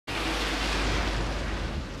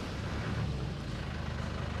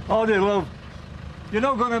Oh, dear love. You're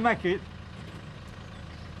not going to make it.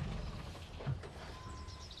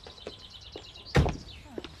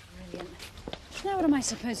 Brilliant. Now what am I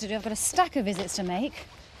supposed to do? I've got a stack of visits to make.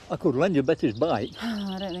 I could lend you Betty's bike.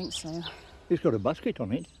 Oh, I don't think so. It's got a basket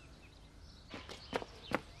on it.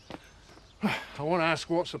 I want to ask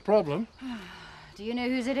what's the problem. Do you know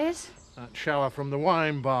whose it is? That shower from the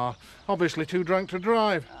wine bar. Obviously too drunk to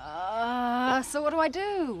drive. So what do I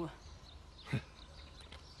do?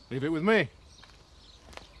 Leave it with me.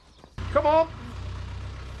 Come on!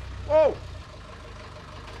 Whoa!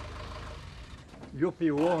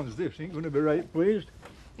 Yuppie warns this ain't going to be right pleased.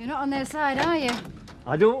 You're not on their side, are you?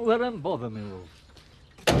 I don't let them bother me,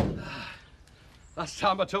 love. Last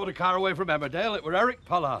time I towed a car away from Emmerdale, it were Eric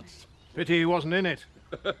Pollard's. Pity he wasn't in it.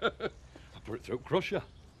 I put it through Crusher.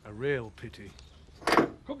 A real pity.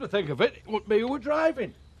 Come to think of it, it wasn't me who were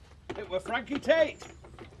driving. It were Frankie Tate.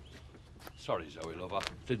 Sorry, Zoe, love, I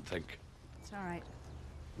didn't think. It's all right.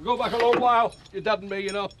 We go back a long while, your dad and me,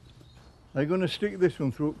 you know. Are you going to stick this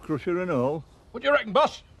one through Crusher and all? What do you reckon,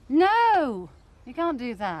 boss? No! You can't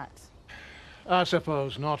do that. I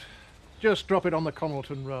suppose not. Just drop it on the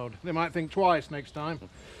Connelton Road. They might think twice next time.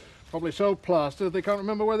 Probably so plastered they can't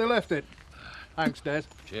remember where they left it. Thanks, Des.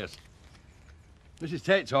 Cheers. Mrs.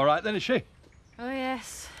 Tate's all right then, is she? Oh,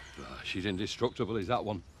 yes. She's indestructible, is that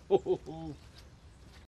one?